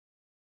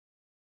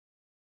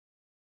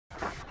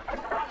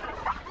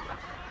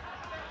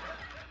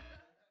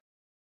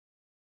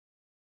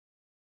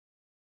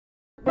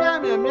Meow,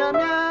 meow, meow,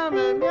 meow,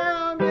 meow,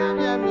 meow, meow,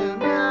 meow, meow,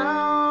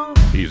 meow.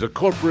 He's a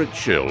corporate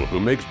shill who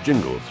makes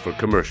jingles for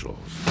commercials.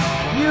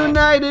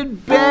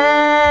 United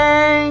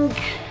Bank!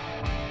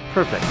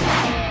 Perfect.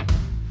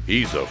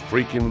 He's a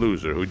freaking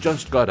loser who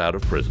just got out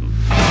of prison.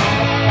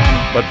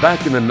 But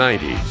back in the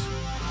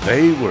 90s,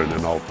 they were in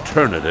an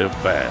alternative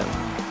band.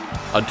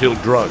 Until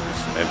drugs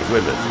and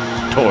women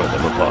tore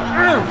them apart.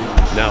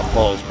 Now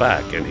Paul's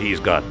back and he's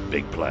got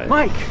big plans.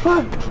 Mike!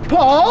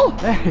 Paul?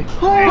 Hey,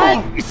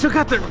 Paul! you still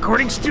got the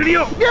recording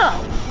studio? Yeah!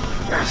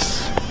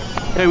 Yes!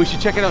 Hey, we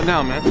should check it out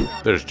now, man.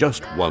 There's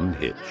just one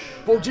hitch.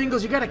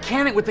 Bojangles, you gotta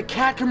can it with the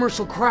cat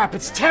commercial crap.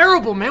 It's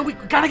terrible, man. We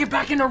gotta get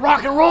back into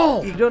rock and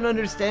roll. You don't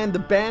understand. The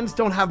bands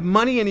don't have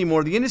money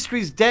anymore. The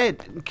industry's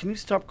dead. Can you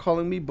stop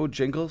calling me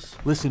Bojangles?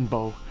 Listen,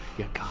 Bo,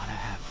 you gotta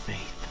have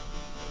faith.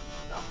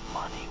 The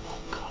money will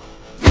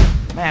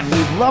come. Man,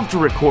 we'd love to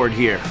record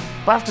here,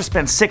 but I have to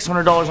spend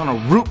 $600 on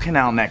a root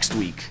canal next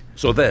week.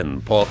 So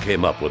then Paul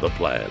came up with a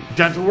plan.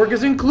 Dental work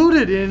is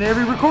included in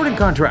every recording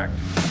contract.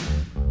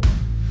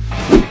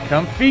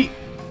 Comfy.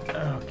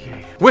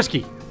 Okay.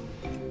 Whiskey.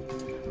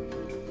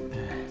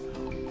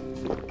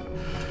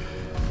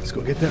 Let's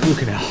go get that root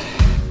canal.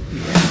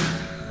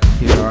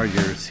 Here are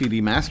your CD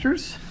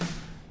masters,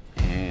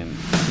 and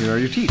here are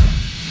your teeth.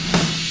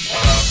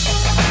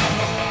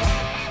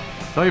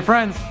 Tell your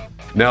friends.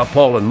 Now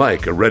Paul and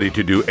Mike are ready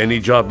to do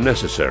any job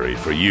necessary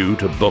for you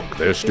to book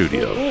their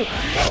studio.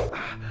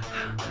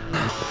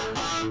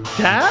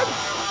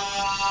 Dad?